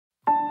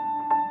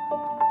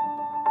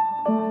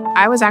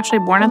I was actually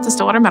born at the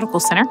Stillwater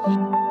Medical Center.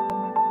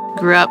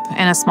 Grew up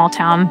in a small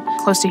town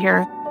close to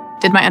here.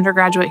 Did my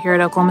undergraduate here at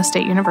Oklahoma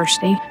State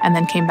University, and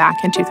then came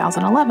back in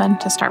 2011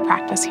 to start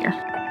practice here.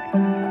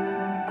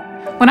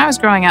 When I was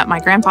growing up, my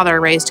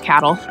grandfather raised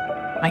cattle.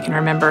 I can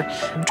remember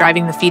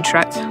driving the feed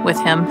truck with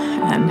him,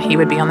 and he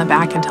would be on the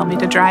back and tell me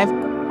to drive.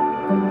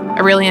 I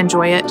really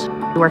enjoy it,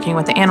 working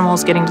with the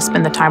animals, getting to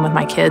spend the time with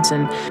my kids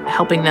and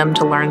helping them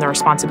to learn the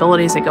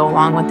responsibilities that go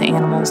along with the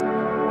animals.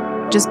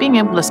 Just being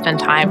able to spend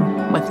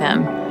time with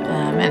them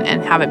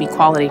and have it be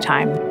quality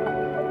time.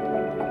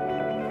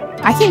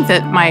 I think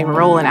that my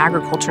role in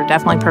agriculture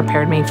definitely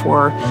prepared me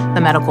for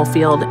the medical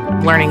field,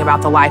 learning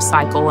about the life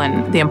cycle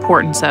and the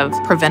importance of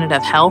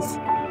preventative health,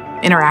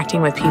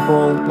 interacting with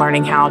people,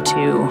 learning how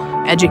to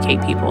educate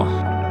people.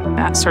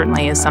 That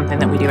certainly is something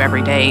that we do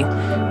every day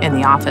in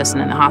the office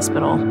and in the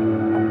hospital.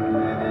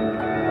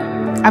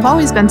 I've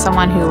always been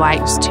someone who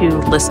likes to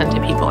listen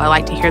to people. I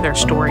like to hear their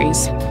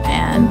stories.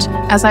 And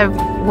as I've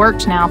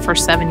worked now for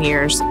 7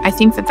 years, I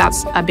think that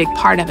that's a big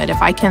part of it.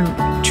 If I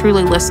can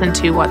truly listen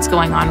to what's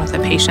going on with a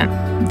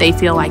patient, they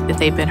feel like that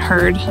they've been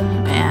heard,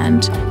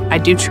 and I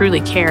do truly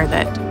care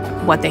that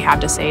what they have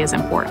to say is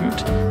important.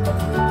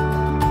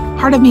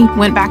 Part of me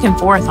went back and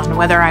forth on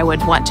whether I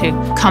would want to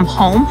come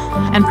home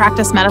and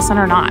practice medicine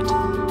or not.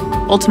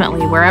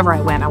 Ultimately, wherever I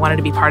went, I wanted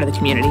to be part of the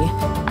community.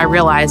 I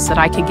realized that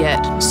I could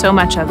get so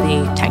much of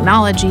the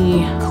technology,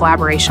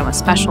 collaboration with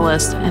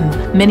specialists,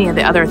 and many of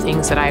the other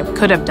things that I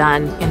could have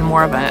done in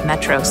more of a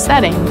metro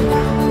setting,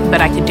 but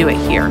I could do it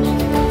here.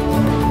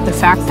 The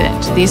fact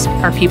that these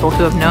are people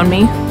who have known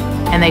me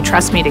and they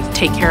trust me to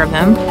take care of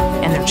them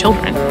and their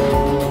children,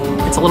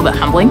 it's a little bit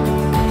humbling,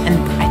 and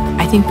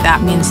I think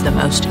that means the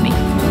most to me.